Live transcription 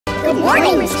Good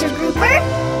morning, Mr. Grouper.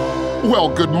 Well,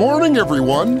 good morning,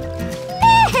 everyone.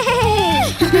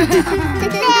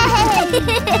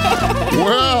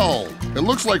 Well, it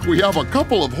looks like we have a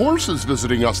couple of horses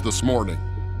visiting us this morning.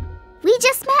 We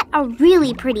just met a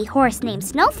really pretty horse named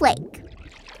Snowflake.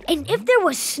 And if there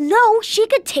was snow, she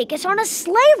could take us on a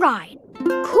sleigh ride.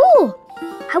 Cool.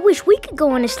 I wish we could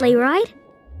go on a sleigh ride.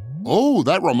 Oh,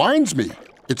 that reminds me.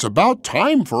 It's about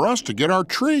time for us to get our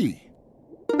tree.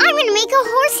 I'm gonna make a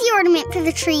horsey ornament for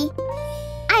the tree.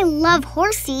 I love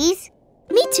horsies.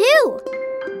 Me too.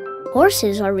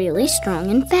 Horses are really strong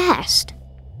and fast.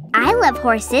 I love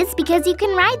horses because you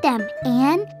can ride them,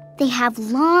 and they have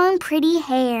long, pretty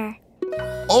hair.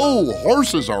 Oh,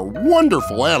 horses are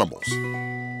wonderful animals.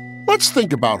 Let's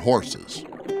think about horses.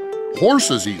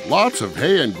 Horses eat lots of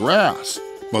hay and grass,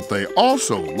 but they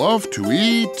also love to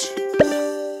eat...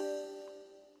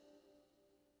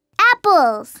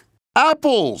 Apples.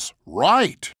 Apples,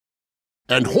 right.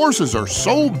 And horses are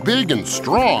so big and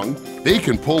strong, they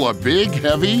can pull a big,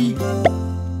 heavy...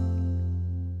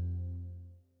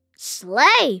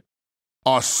 Sleigh.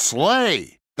 A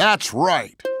sleigh, that's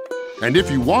right. And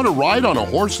if you want to ride on a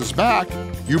horse's back,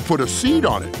 you put a seat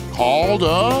on it called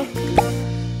a...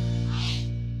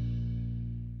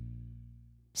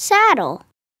 Saddle.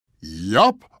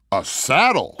 Yup, a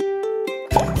saddle.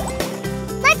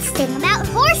 Let's sing about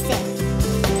horses.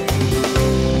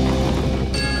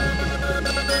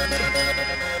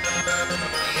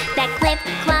 That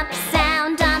clip-clop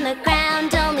sound on the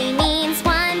ground only means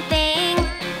one thing.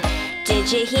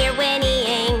 Did you hear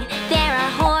whinnying? There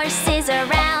are horses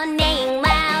around, neighing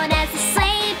loud as the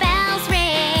sleigh bells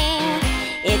ring.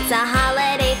 It's a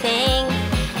holiday thing.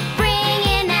 Bring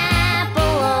an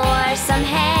apple or some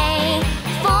hay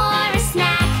for a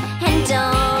snack, and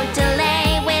don't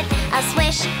delay with a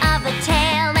swish of a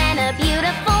tail and a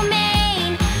beautiful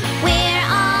mane. We're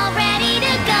all ready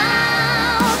to go.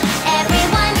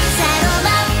 Everyone settle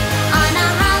up on a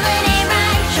holiday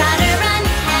ride. Try to run,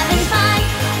 having fun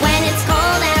when it's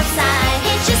cold outside.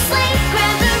 Hitch a sleigh,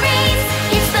 grab the reins.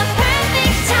 It's the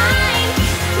perfect time.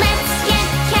 Let's get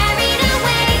carried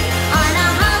away on a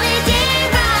holiday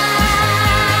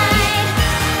ride.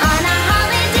 On a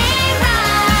holiday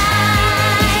ride.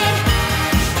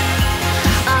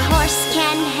 A horse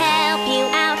can help you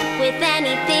out with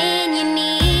anything you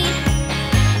need.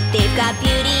 They've got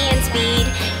beauty and speed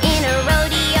in a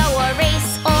rodeo or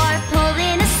race, or pulled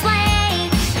in a sleigh.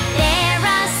 They're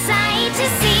a sight to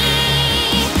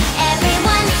see.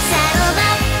 Everyone settled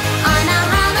up on a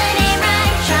holiday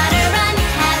ride. Try to run,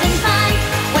 having fun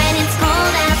when it's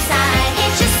cold outside.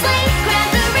 Hitch a sleigh,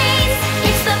 grab the reins.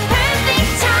 It's the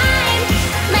perfect time.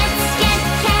 Let's get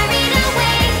carried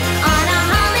away on a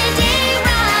holiday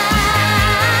ride.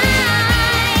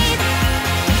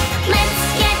 Let's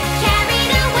get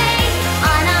carried away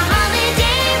on a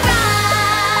holiday ride.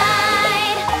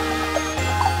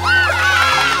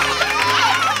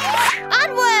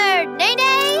 Onward,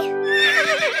 Nay-Nay!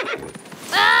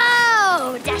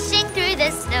 Oh, dashing through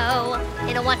the snow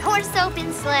in a one-horse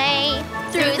open sleigh.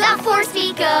 Through the forest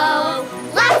we go,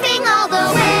 laughing all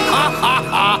the way.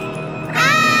 Ah!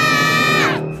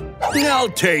 I'll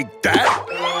take that.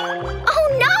 Oh,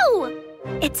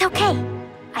 no! It's okay.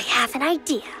 I have an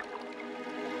idea.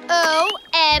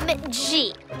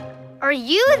 OMG. Are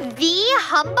you the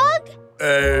humbug?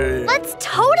 Let's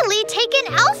totally take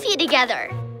an Alfie together.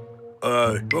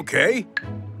 Okay.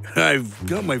 I've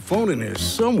got my phone in there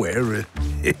somewhere.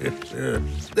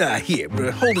 Here,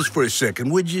 hold this for a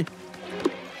second, would you?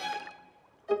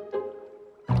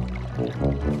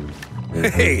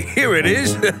 Hey, here it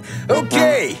is.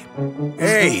 Okay.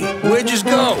 Hey, where'd you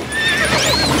go?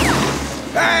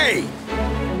 Hey!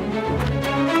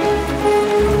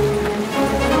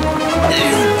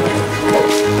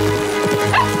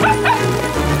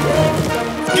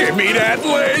 Give me that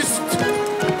list!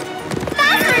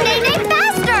 Faster, Nay-Nay,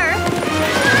 faster!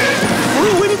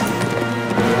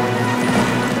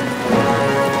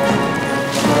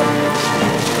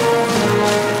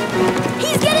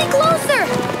 He's getting closer!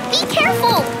 Be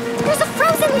careful! There's a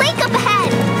frozen lake up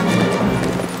ahead!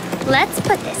 Let's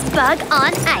put this bug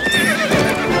on ice.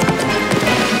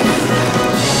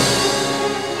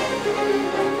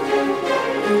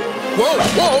 Whoa,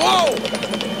 whoa, whoa!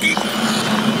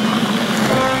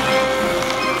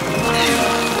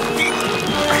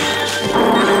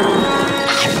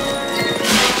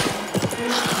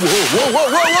 Whoa, whoa, whoa,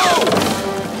 whoa, whoa!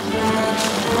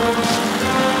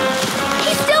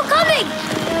 He's still coming!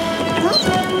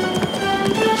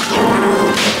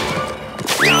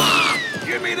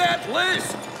 Give me that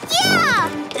list! Yeah!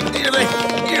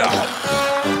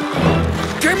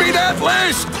 Give me that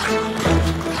list!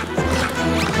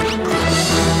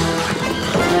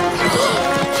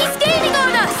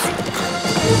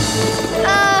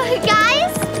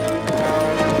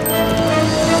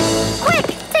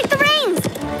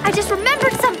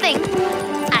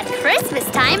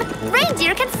 Christmas time,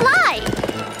 reindeer can fly.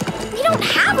 We don't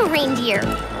have a reindeer.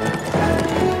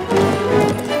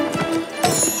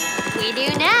 We do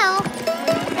now.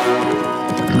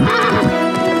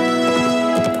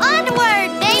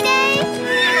 Onward, Day-Day!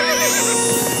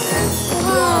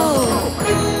 Whoa!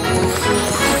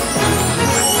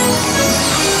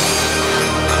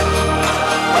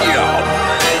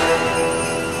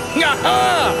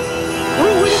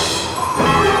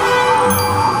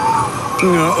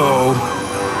 Uh-oh.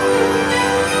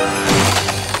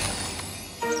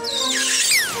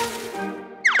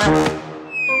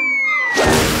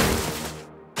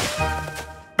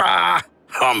 Ah!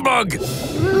 Humbug!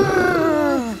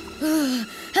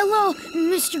 Hello,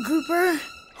 Mr. Grouper.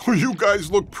 You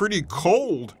guys look pretty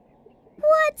cold.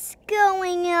 What's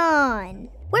going on?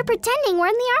 We're pretending we're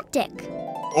in the Arctic.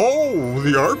 Oh,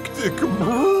 the Arctic.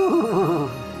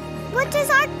 What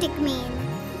does Arctic mean?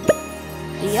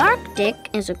 The Arctic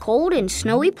is a cold and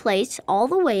snowy place all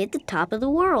the way at the top of the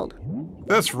world.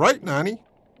 That's right, Nani.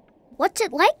 What's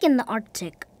it like in the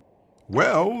Arctic?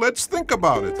 Well, let's think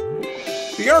about it.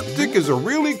 The Arctic is a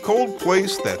really cold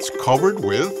place that's covered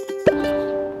with...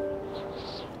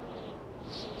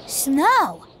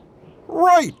 Snow.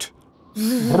 Right!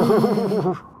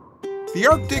 The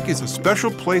Arctic is a special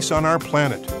place on our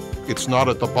planet. It's not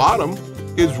at the bottom.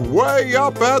 It's way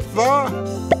up at the...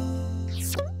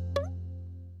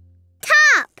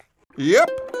 Top. Yep.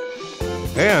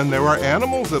 And there are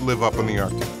animals that live up in the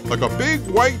Arctic, like a big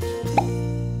white...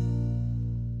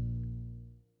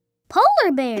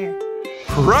 Polar bear.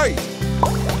 Right.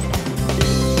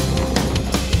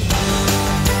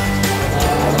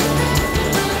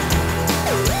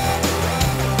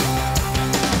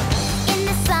 In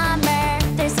the summer,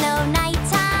 there's no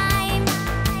nighttime.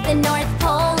 The North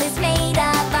Pole is made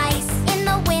of ice. In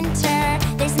the winter,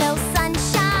 there's no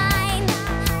sunshine.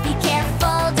 Be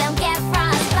careful, don't get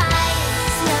frostbite.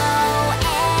 Snow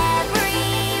everywhere.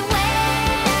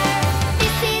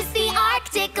 This is the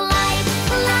Arctic life.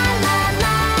 La la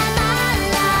la la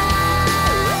la.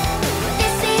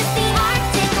 This is the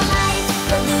Arctic life.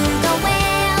 Beluga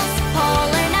whales,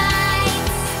 polar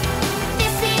nights.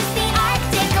 This is the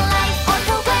Arctic life.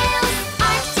 Orca whales,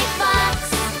 Arctic fox,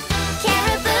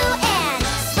 caribou and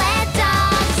sled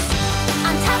dogs.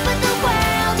 On top of the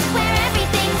world where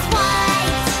everything's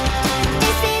white.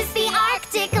 This is the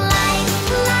Arctic life.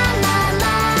 La la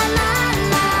la la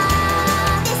la.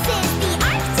 This is the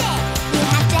Arctic. You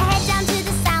have to head down to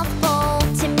the South Pole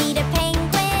to meet a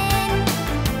penguin.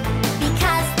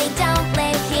 Because they don't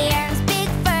live here. Big,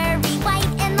 furry,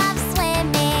 white, and love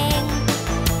swimming.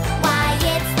 Why,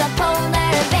 it's the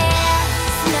polar bear.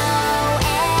 Snow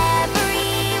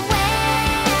everywhere.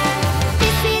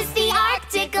 This is the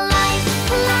Arctic life.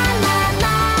 La la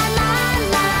la la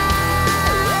la.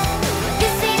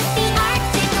 This is the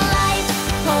Arctic life.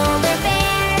 Polar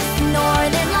bears,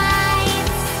 northern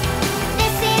lights.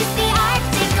 This is the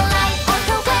Arctic life.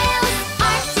 Orca whales,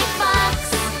 Arctic fox,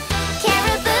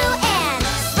 caribou and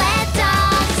sled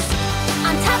dogs.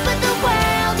 On top of the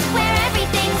world where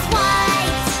everything's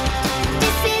white.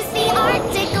 This is the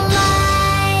Arctic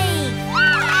life.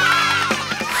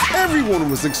 Everyone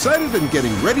was excited and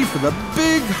getting ready for the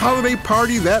big holiday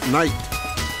party that night.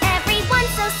 Everyone's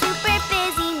so super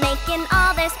busy making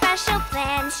all their special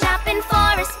plans, shopping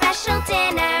for a special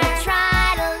dinner.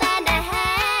 Try to lend a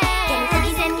hand. Getting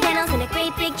cookies and candles in a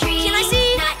great big tree. Can I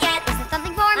see? Not yet. Is it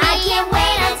something for me? I can't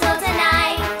wait until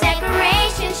tonight.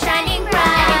 Decorations shining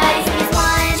bright. Everybody sing as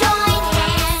one. Join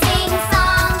hands, sing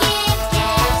song, give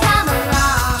gifts. Come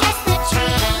along, dress the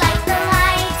tree like the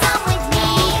lights. Come with me,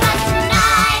 'cause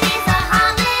tonight is a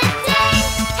holiday.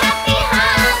 Happy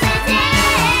holiday.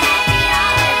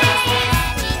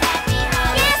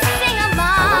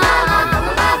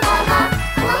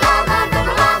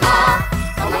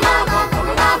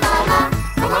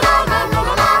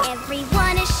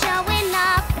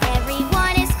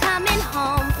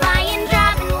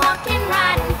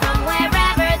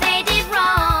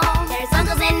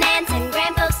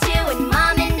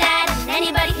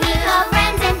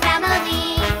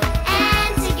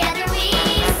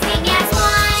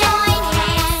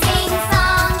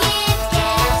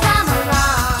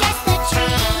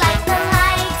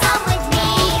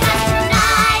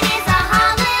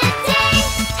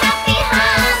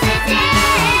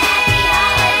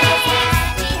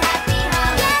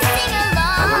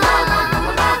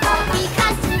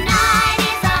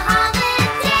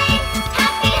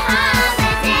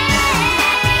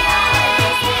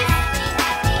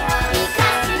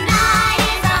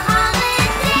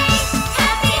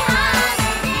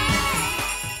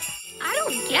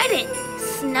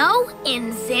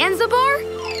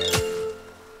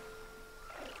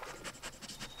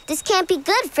 This can't be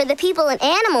good for the people and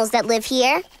animals that live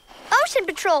here. Ocean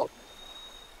Patrol!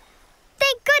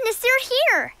 Thank goodness they're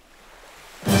here!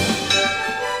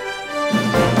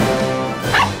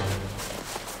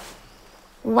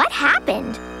 What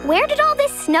happened? Where did all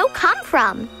this snow come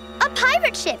from? A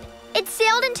pirate ship! It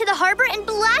sailed into the harbor and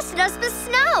blasted us with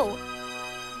snow!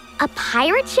 A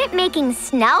pirate ship making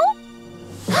snow?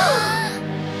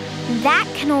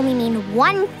 That can only mean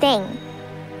one thing.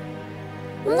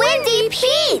 Windy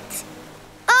Pete!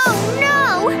 Oh,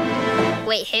 no!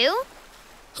 Wait, who?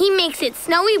 He makes it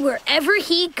snowy wherever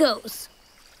he goes.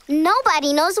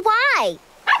 Nobody knows why.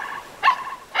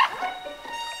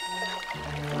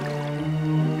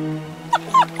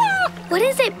 What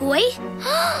is it, boy?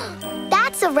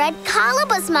 That's a red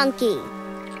colobus monkey.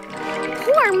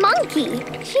 Poor monkey.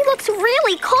 She looks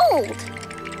really cold.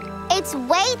 It's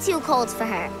way too cold for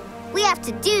her. We have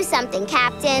to do something,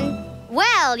 Captain.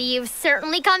 Well, you've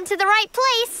certainly come to the right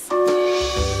place.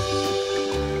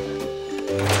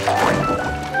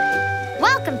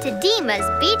 Welcome to Dima's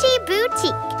Beachy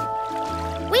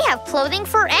Boutique. We have clothing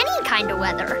for any kind of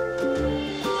weather.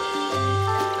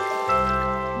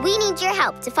 We need your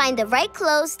help to find the right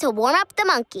clothes to warm up the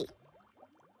monkey.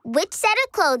 Which set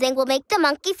of clothing will make the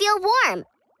monkey feel warm?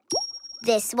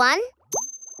 This one,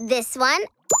 or this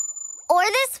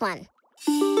one?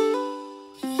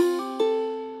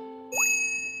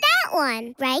 That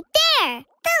one, right there.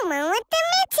 The one with the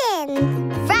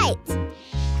mittens. Right.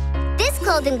 This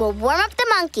clothing will warm up the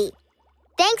monkey.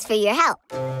 Thanks for your help.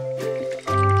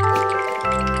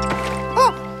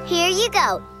 Oh, here you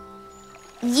go.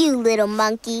 You little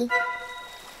monkey.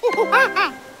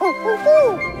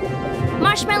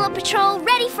 Marshmallow Patrol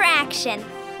ready for action.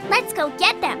 Let's go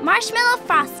get that marshmallow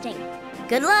frosting.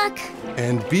 Good luck.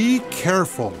 And be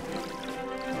careful.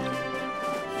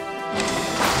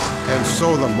 And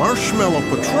so the Marshmallow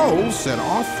Patrol set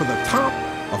off for the top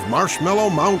of Marshmallow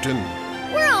Mountain.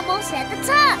 We're almost at the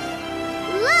top.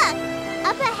 Look,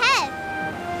 up ahead.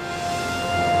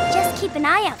 Just keep an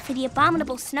eye out for the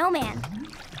abominable snowman.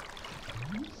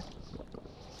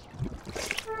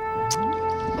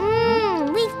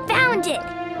 We found it.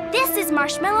 This is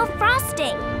marshmallow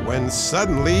frosting. When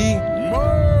suddenly...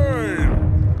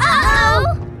 Mine!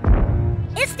 Uh-oh!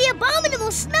 It's the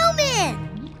abominable snowman!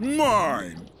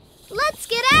 Mine! Let's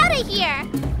get out of here.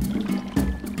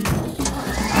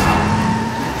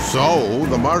 So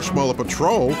the Marshmallow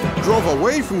Patrol drove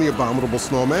away from the abominable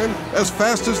snowman as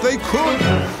fast as they could.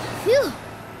 Phew,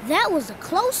 that was a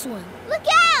close one. Look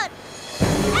out!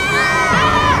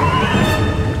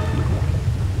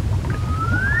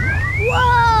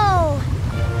 Whoa!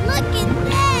 Look at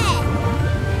that!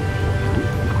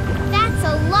 That's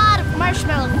a lot of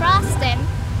marshmallow frosting.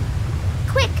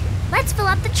 Quick, let's fill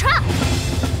up the truck.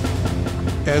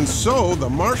 And so the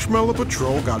Marshmallow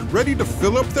Patrol got ready to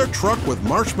fill up their truck with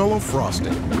marshmallow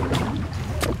frosting.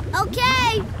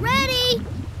 Okay, ready.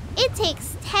 It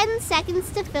takes 10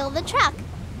 seconds to fill the truck.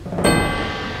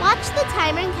 Watch the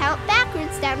timer and count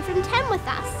backwards down from 10 with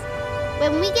us.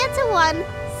 When we get to 1,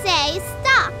 say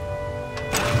stop.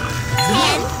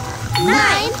 10,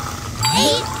 9,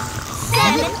 8,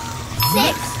 7,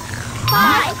 6,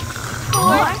 5,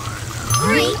 4,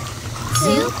 3,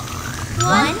 2,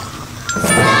 1,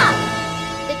 stop!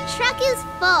 The truck is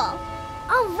full.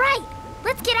 All right,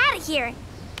 let's get out of here.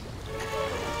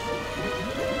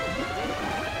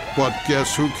 But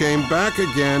guess who came back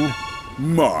again?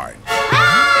 Mine!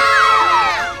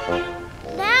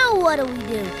 Now what do we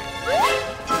do?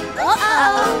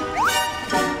 Uh-oh.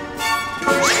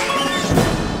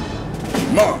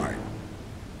 Mine!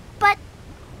 But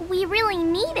we really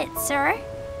need it, sir,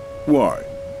 Why?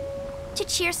 to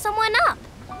cheer someone up.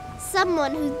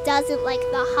 Someone who doesn't like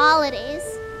the holidays.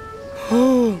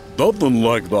 Nothing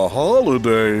like the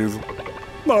holidays.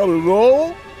 Not at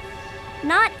all.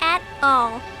 Not at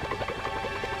all.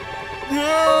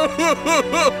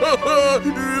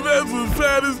 That's the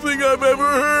saddest thing I've ever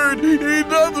heard. He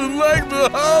doesn't like the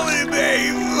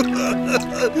holidays.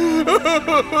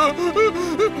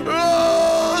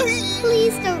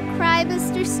 Please don't cry,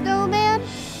 Mr. Snowman.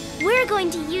 We're going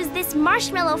to use this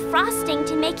marshmallow frosting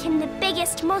to make him the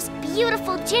biggest, most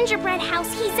beautiful gingerbread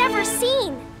house he's ever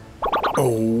seen.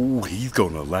 Oh, he's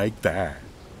gonna like that.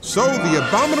 So the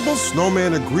abominable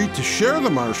snowman agreed to share the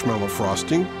marshmallow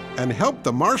frosting and help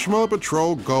the Marshmallow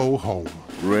Patrol go home.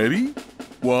 Ready?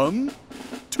 1,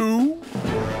 2,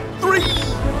 3.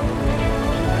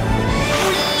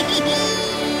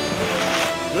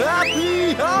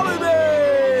 Happy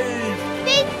holidays!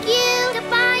 Thank you.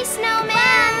 Goodbye,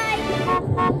 snowman.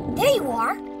 There you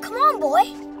are. Come on,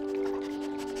 boy.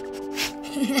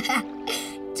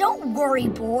 Don't Don't worry,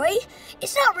 boy.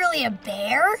 It's not really a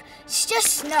bear. It's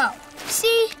just snow.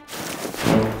 See?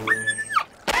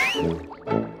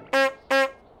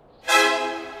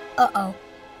 Uh-oh.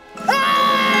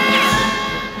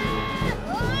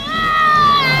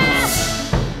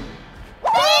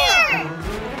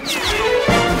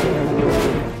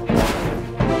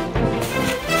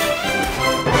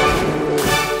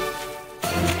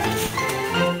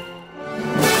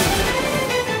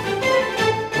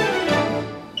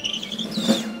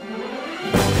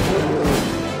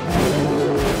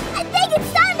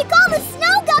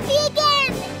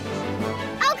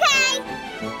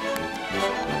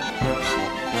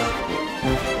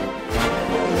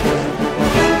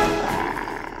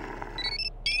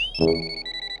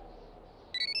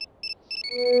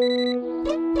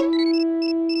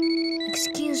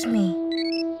 Excuse me.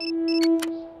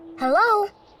 Hello?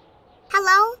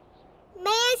 Hello? May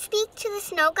I speak to the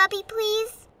Snow Guppy,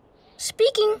 please?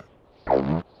 Speaking.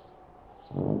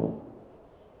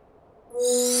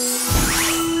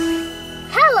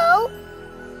 Hello?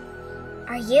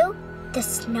 Are you the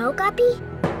Snow Guppy?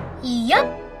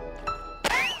 Yup.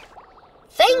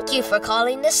 Thank you for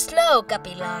calling the Snow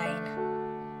Guppy line,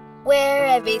 where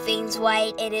everything's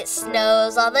white and it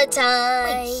snows all the time.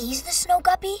 Wait, he's the Snow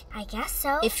Guppy? I guess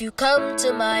so. If you come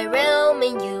to my realm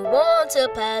and you want to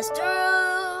pass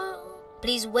through,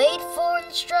 please wait for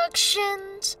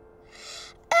instructions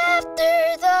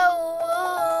after the woo.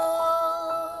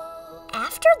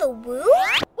 After the woo?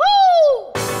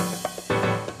 Woo!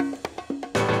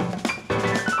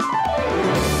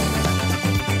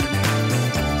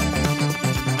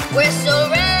 We're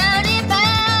surrounded by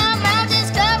mountains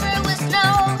covered with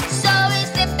snow, so we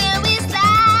slip and we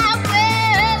slide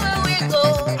wherever we go.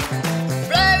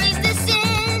 Flurries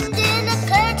descend in a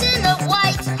curtain of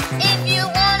white. If you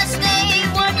wanna stay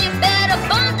warm, you better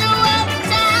bundle up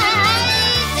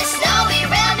tight. The snowy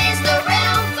realm is the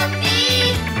realm for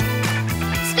me.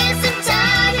 Spend some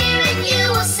time here and you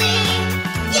will see.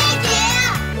 Yeah,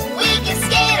 yeah, we can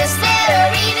skate or sled or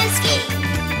even ski.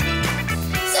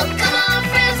 So come on,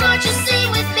 friends, won't you sing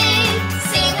with me?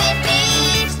 Sing with me.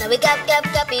 Snowy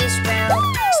guppies round.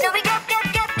 Snowy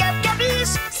guppies.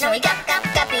 Snowy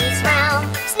guppies round.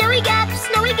 Snowy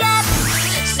guppies round.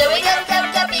 Snowy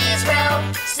guppies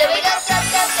round. Snowy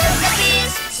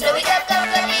guppies. Snowy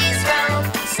guppies round.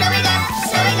 Snowy gup.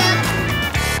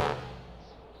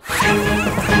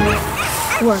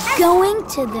 We're going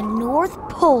to the North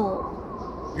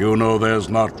Pole. You know there's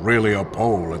not really a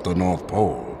pole at the North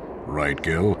Pole, right,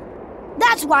 Gil?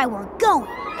 That's why we're going,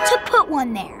 to put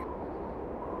one there.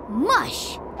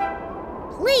 Mush,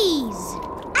 please.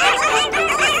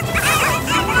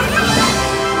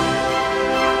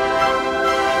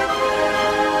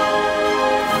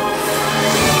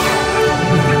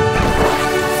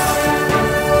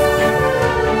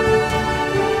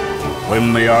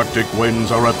 When the Arctic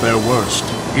winds are at their worst,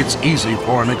 it's easy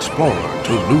for an explorer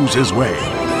to lose his way.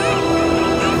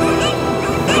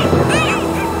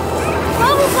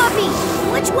 Bubble Guppies,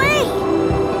 which way?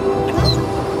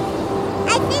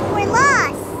 I think we're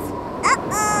lost.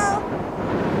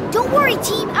 Uh-oh. Don't worry,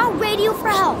 team. I'll radio for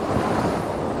help.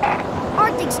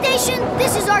 Arctic Station,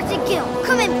 this is Arctic Gil.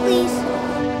 Come in, please.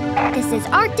 This is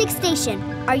Arctic Station.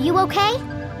 Are you okay?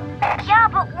 Yeah,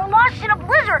 but we're lost in a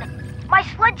blizzard. My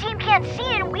sled team can't see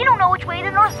it, and we don't know which way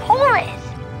the North Pole is.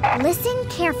 Listen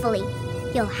carefully.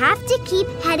 You'll have to keep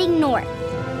heading north.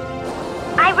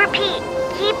 I repeat,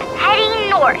 keep heading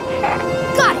north.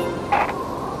 Got it.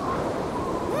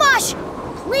 Mush,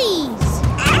 please.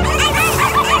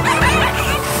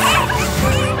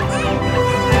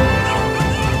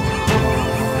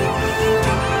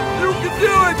 You can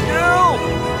do it, Gil!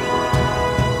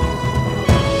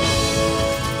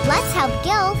 Let's help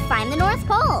Gil find the North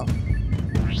Pole.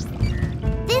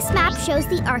 This map shows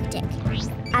the Arctic.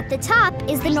 At the top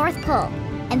is the North Pole,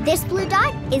 and this blue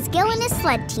dot is Gil and his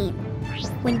sled team.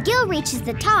 When Gil reaches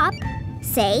the top,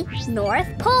 say North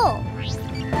Pole.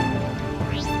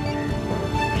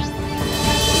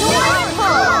 North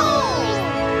Pole!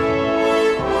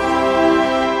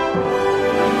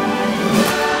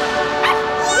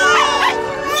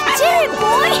 We did it,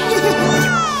 boy!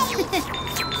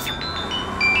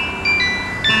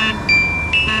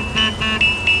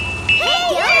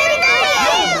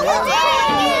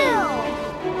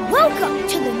 Welcome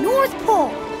to the North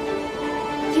Pole.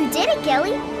 You did it,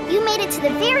 Gilly. You made it to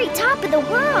the very top of the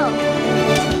world.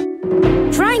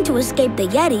 Trying to escape the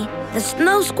Yeti, the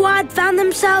Snow Squad found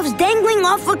themselves dangling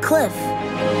off a cliff.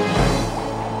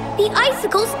 The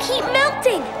icicles keep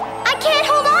melting. I can't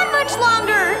hold on much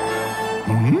longer.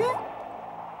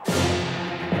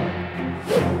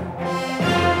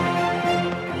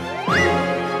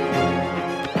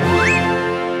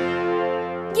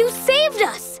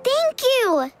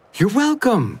 You're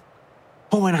welcome.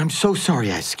 Oh, and I'm so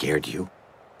sorry I scared you.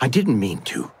 I didn't mean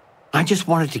to. I just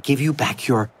wanted to give you back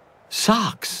your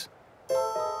socks.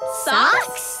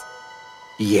 Socks?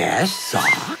 Yes,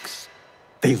 socks.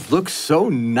 They look so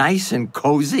nice and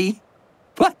cozy,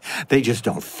 but they just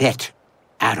don't fit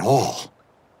at all.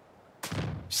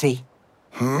 See?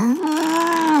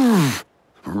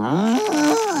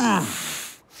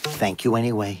 Thank you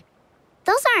anyway.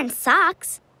 Those aren't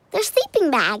socks. They're sleeping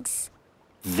bags.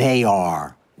 They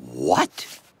are what?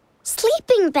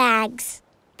 Sleeping bags.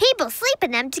 People sleep in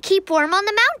them to keep warm on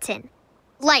the mountain.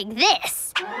 Like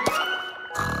this.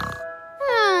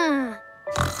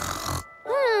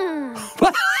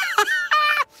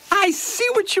 I see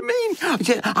what you mean.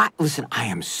 Listen, I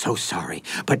am so sorry,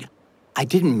 but I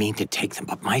didn't mean to take them,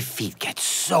 but my feet get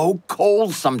so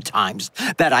cold sometimes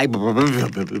that I...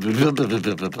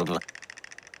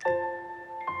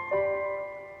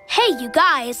 Hey, you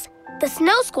guys. The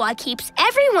Snow Squad keeps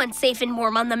everyone safe and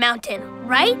warm on the mountain,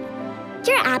 right?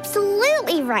 You're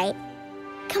absolutely right.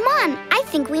 Come on, I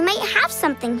think we might have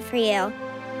something for you.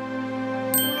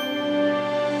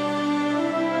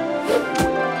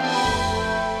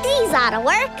 These ought to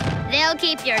work. They'll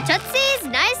keep your Tootsies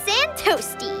nice and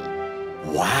toasty.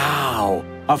 Wow,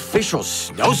 official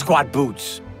Snow Squad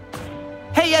boots.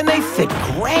 Hey, and they fit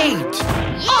great.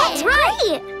 That's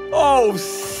right. Oh,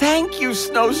 thank you,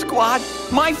 Snow Squad.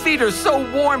 My feet are so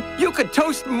warm, you could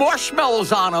toast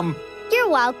marshmallows on them. You're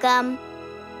welcome.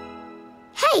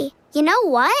 Hey, you know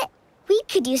what? We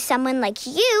could use someone like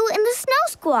you in the Snow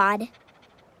Squad.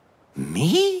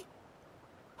 Me?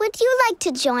 Would you like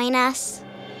to join us?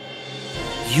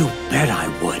 You bet I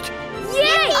would.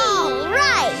 Yay! All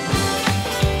right!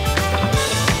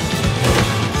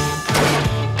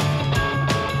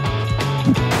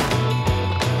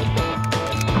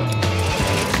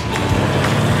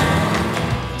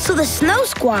 So the Snow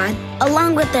Squad,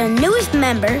 along with their newest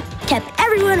member, kept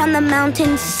everyone on the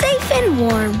mountain safe and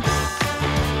warm.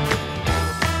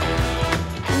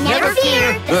 Never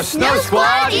fear, the Snow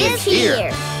Squad is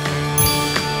here.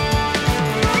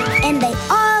 And they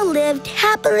all lived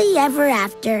happily ever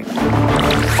after.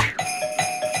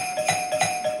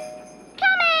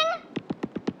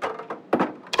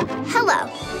 Hello,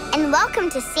 and welcome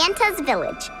to Santa's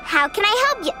Village. How can I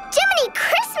help you? Jiminy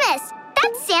Christmas!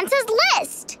 That's Santa's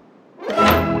list.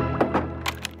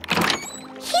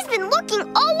 He's been looking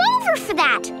all over for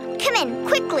that. Come in,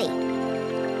 quickly.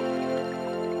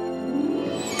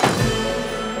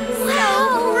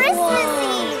 So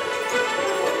Christmassy!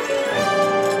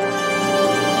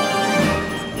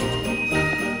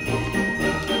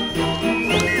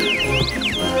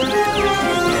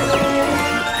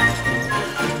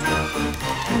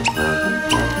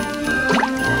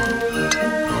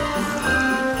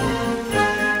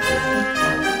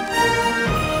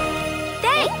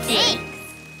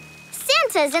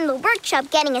 Santa's in the workshop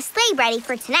getting a sleigh ready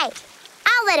for tonight.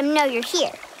 I'll let him know you're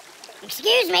here.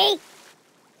 Excuse me?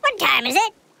 What time is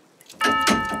it?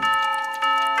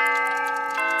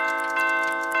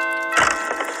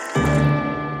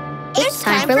 It's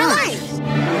time for lunch.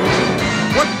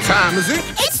 What time is it?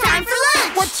 It's time for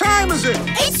lunch. What time is it?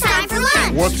 It's time for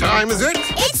lunch. What time is it?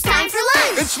 It's time for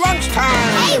lunch. It's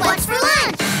lunchtime. Hey, what's for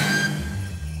lunch?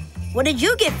 What did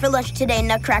you get for lunch today,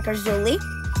 Nutcracker Zuli?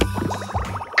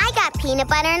 I got peanut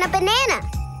butter and a banana.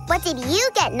 What did you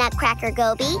get, Nutcracker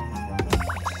Goby?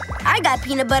 I got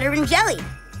peanut butter and jelly.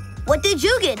 What did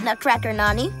you get, Nutcracker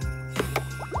Nani?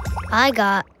 I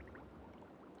got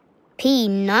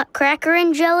peanut cracker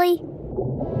and jelly.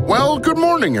 Well, good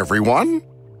morning, everyone.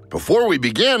 Before we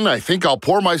begin, I think I'll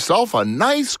pour myself a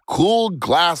nice, cool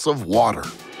glass of water.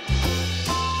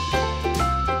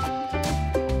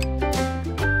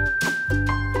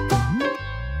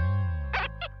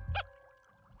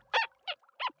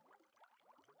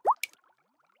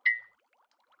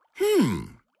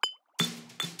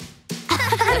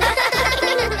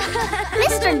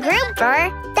 Mr.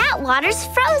 Grouper, that water's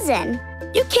frozen.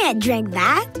 You can't drink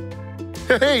that.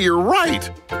 Hey, you're right.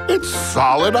 It's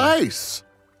solid ice.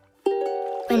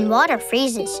 When water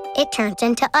freezes, it turns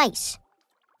into ice.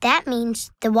 That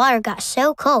means the water got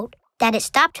so cold that it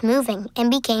stopped moving and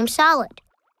became solid.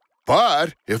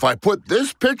 But if I put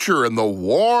this pitcher in the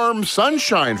warm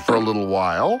sunshine for a little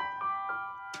while...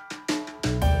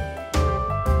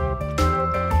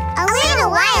 A little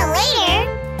while later...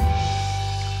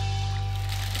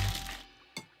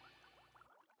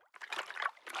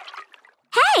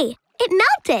 Hey, it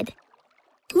melted.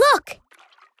 Look,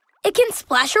 it can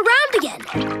splash around again.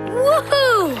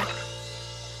 Woohoo!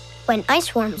 When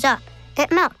ice warms up,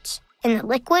 it melts, and the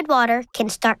liquid water can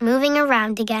start moving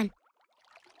around again.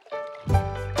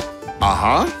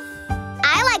 Uh-huh.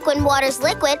 when water's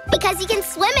liquid because you can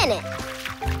swim in it.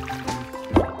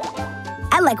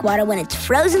 I like water when it's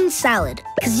frozen solid,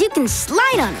 because you can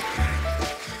slide on it.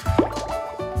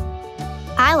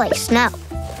 I like snow.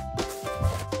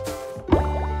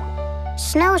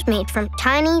 Snow's made from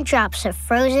tiny drops of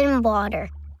frozen water.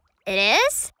 It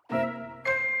is?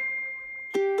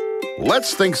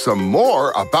 Let's think some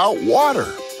more about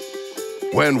water.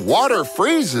 When water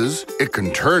freezes, it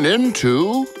can turn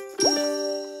into...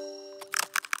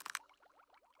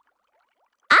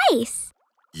 Ice.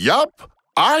 Yup,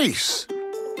 ice.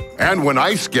 And when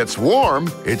ice gets warm,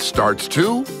 it starts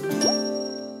to...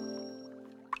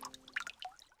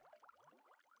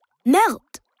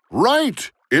 Melt.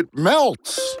 Right, it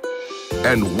melts.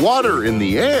 And water in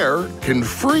the air can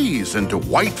freeze into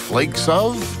white flakes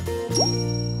of...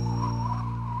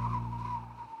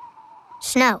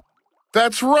 Snow.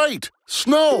 That's right,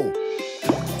 snow.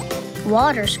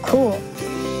 Water's cool.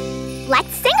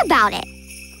 Let's sing about it.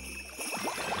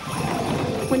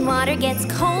 When water gets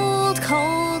cold,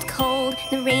 cold, cold,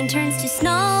 the rain turns to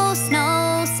snow,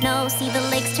 snow, snow. See the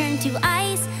lakes turn to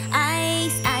ice,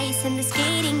 ice, ice, and the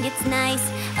skating gets nice.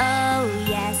 Oh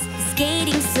yes, the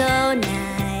skating's so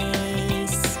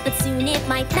nice. But soon it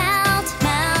might melt,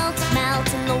 melt,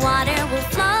 melt, and the water will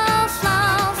flow,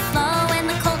 flow, flow, and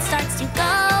the cold starts to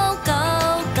go,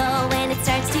 go, go, and it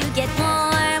starts to get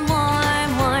warm,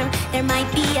 warm, warm. There might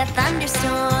be a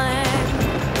thunderstorm,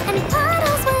 and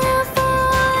puddles will form.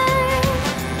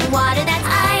 Water that's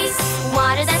ice,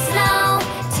 water that's snow.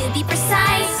 To be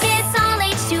precise, it's all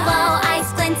H2O.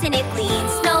 Ice glints and it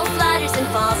gleams, snow flutters and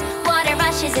falls. Water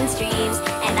rushes and streams,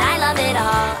 and I love it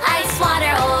all. Ice,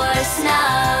 water, or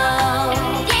snow.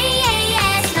 Yeah, yeah,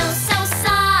 yeah. Snow so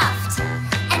soft,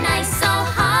 and ice so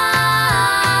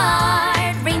hard.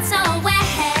 Rain so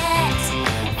wet,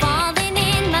 falling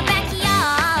in my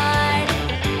backyard.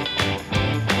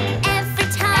 Every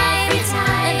time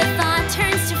the thought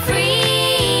turns to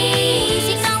freeze,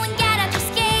 you go and get out your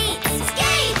skates,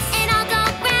 and I'll go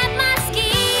grab my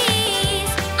skis.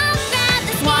 I'll grab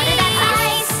the skis. Water that's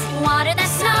ice, water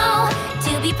that's snow.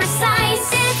 To be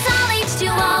precise, it's all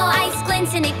H2O. Ice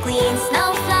glints and it gleams,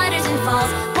 snow flutters and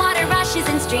falls. Water rushes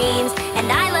and streams,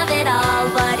 and I love it all.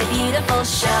 What a beautiful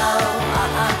show.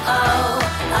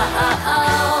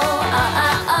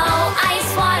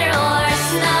 Ice, water, or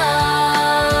snow.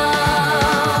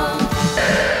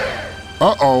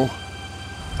 Uh-oh.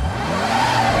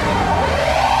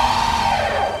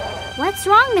 What's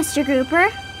wrong, Mr.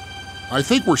 Grouper? I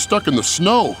think we're stuck in the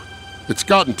snow. It's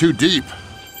gotten too deep.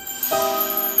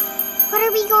 What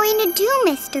are we going to do,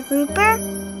 Mr. Grouper?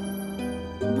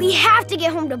 We have to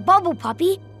get home to Bubble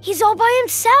Puppy. He's all by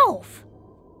himself.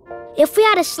 If we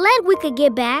had a sled, we could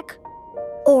get back.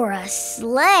 Or a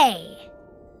sleigh.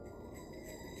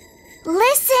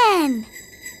 Listen!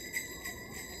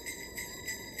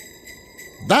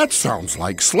 That sounds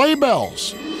like sleigh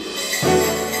bells.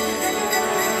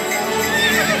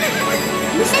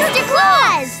 Mr.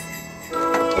 Claus!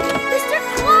 Mr.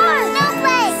 Claus!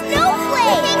 Snowflake!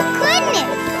 Snowflake! Thank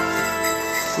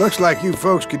goodness! Looks like you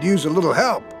folks could use a little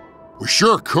help. We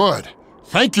sure could.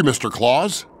 Thank you, Mr.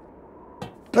 Claus.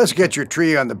 Let's get your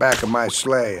tree on the back of my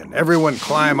sleigh and everyone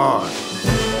climb on. All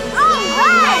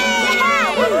right!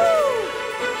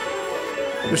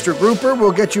 Mr. Grouper,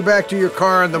 we'll get you back to your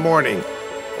car in the morning.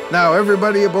 Now,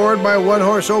 everybody aboard my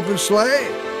one-horse open sleigh?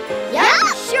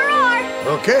 Yeah, sure are!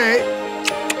 Okay.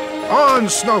 On,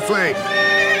 Snowflake!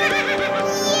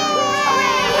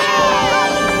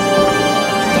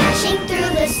 Dashing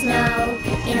through the snow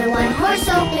in a one-horse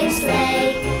open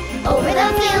sleigh. Over the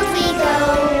fields we go,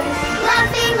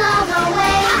 laughing all the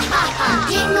way.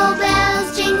 Jingle bells,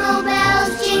 jingle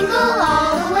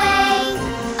all the way.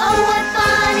 Oh, what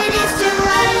fun it is to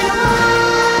ride in a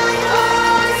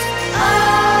one-horse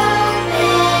open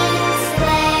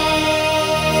sleigh.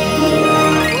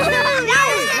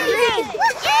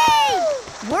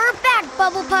 Yay! We're back,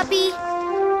 Bubble Puppy!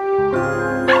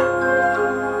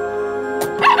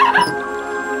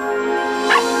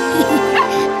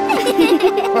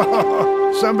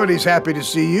 Somebody's happy to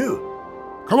see you.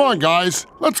 Come on, guys.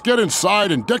 Let's get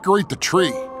inside and decorate the tree.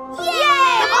 Yay!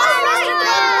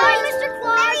 Mr.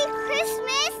 Claus! Merry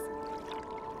Christmas!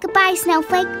 Goodbye,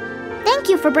 Snowflake. Thank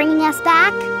you for bringing us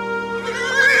back.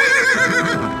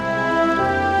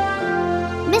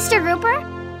 Mr. Grouper,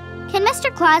 can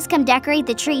Mr. Claus come decorate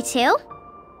the tree too?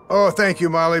 Oh, thank you,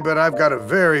 Molly, but I've got a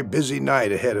very busy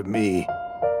night ahead of me.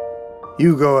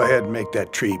 You go ahead and make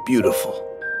that tree beautiful.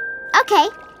 Okay,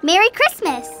 Merry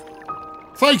Christmas!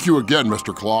 Thank you again,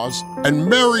 Mr. Claus, and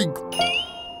Merry...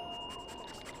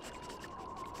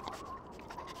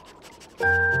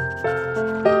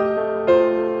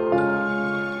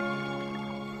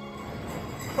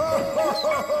 Merry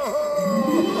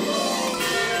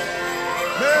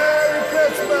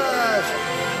Christmas!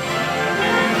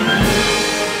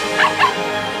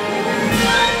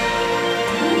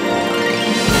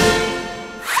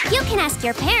 You can ask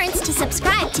your parents to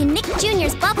subscribe to Nick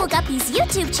Jr.'s Bubble Guppies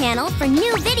YouTube channel for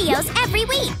new videos every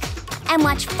week. And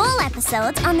watch full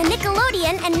episodes on the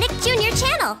Nickelodeon and Nick Jr.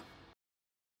 channel.